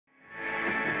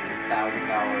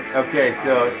$1,000. Okay,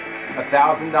 so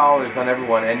 $1,000 on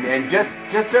everyone, and just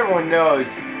so everyone knows,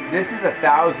 this is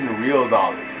 $1,000 real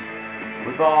dollars.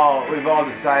 We've all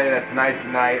decided that tonight's the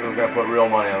night we're gonna put real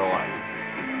money on the line.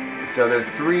 So there's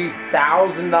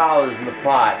 $3,000 in the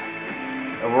pot,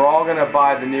 and we're all gonna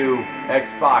buy the new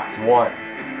Xbox One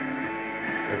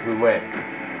if we win.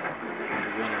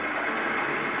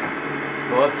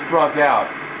 So let's sprunk out.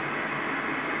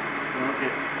 Sprunk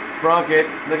it. Sprunk it.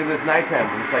 Look at this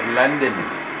nighttime. It's like London.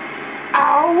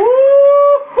 Ow!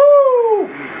 Woo-hoo!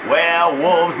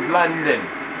 Werewolves of London.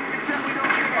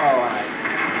 Alright.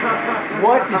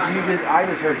 What did you just? I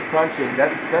just heard crunching.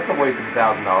 That's a waste of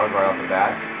 $1,000 right off the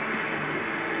bat.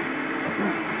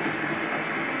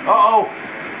 Uh-oh!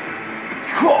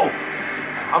 Whoa!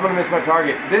 I'm gonna miss my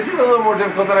target. This is a little more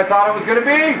difficult than I thought it was gonna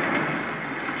be.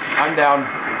 I'm down.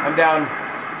 I'm down.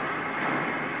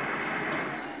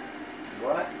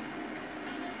 What?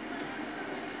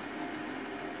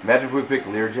 Imagine if we picked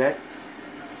Learjet.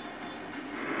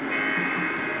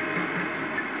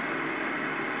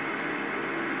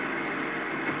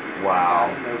 Wow.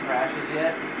 No crashes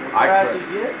yet? No I crashes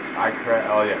yet?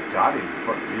 Oh yeah, Scotty's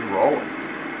rolling.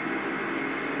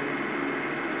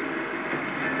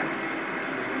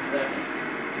 Who's in second?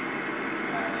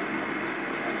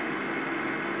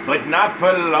 But not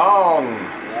for long.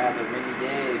 Yeah, it's a windy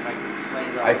day. My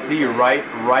plane's all I see you right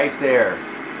there.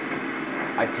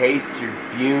 I taste your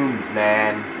fumes,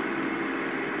 man.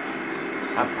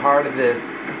 I'm part of this.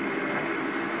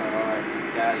 Oh, I see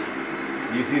Scotty.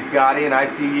 You see Scotty and I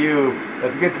see you.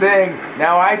 That's a good thing.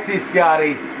 Now I see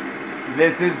Scotty.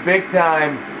 This is big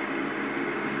time.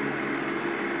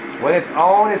 When it's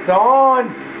on, it's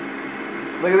on.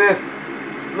 Look at this.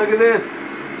 Look at this.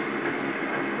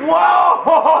 Whoa!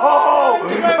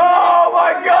 Oh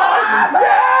my God!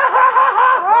 Yeah!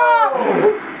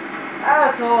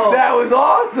 Asshole! That was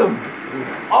awesome.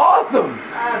 Awesome.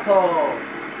 Asshole!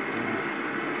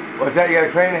 Watch out, you got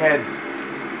a crane ahead.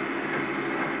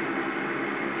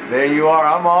 There you are,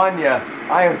 I'm on ya.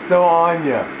 I am so on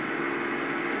ya.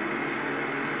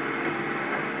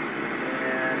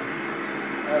 Man,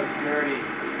 that was dirty.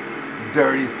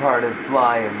 Dirty's part of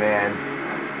flying, man.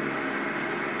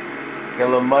 Got a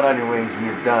little mud on your wings when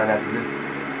you're done after this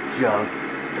junk.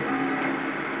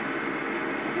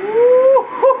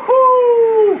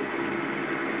 Woo-hoo-hoo!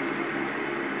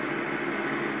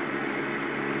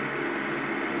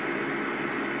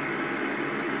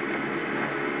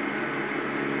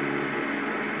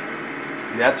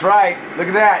 That's right. Look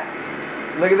at that.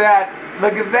 Look at that.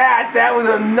 Look at that. That was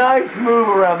a nice move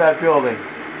around that building.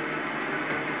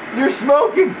 You're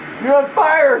smoking. You're on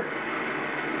fire.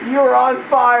 You're on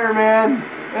fire, man.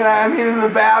 And I mean in the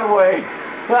bad way.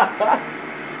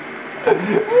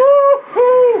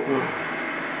 Woo-hoo!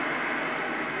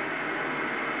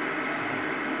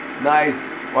 Nice.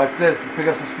 Watch this. Pick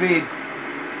up some speed.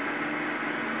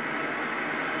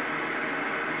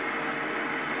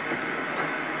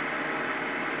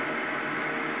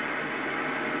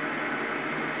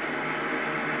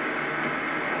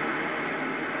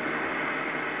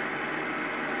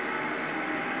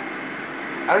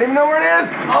 I don't even know where it is.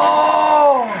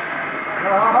 Oh!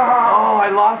 Oh, I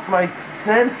lost my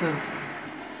sense of...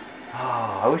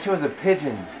 Oh, I wish it was a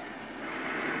pigeon.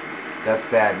 That's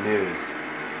bad news.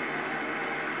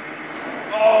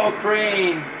 Oh,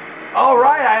 crane! All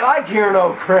right, I like hearing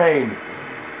 "Oh Crane."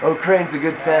 "Oh Crane's" a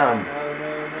good sound. No.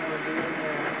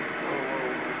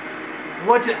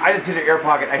 What? I just hit an air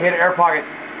pocket. I hit an air pocket.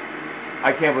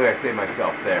 I can't believe I saved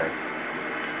myself there.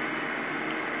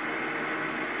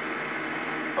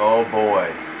 Oh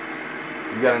boy.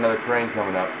 You got another crane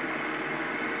coming up.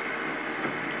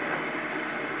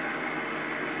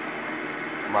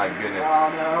 My goodness. Oh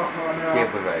no, oh no. Can't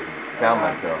believe I found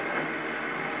myself.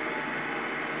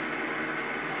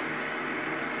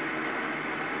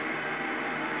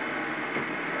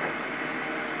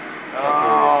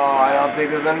 Oh, I don't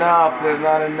think there's enough. There's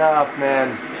not enough,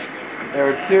 man. There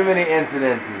were too many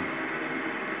incidences.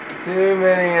 Too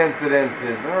many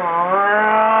incidences.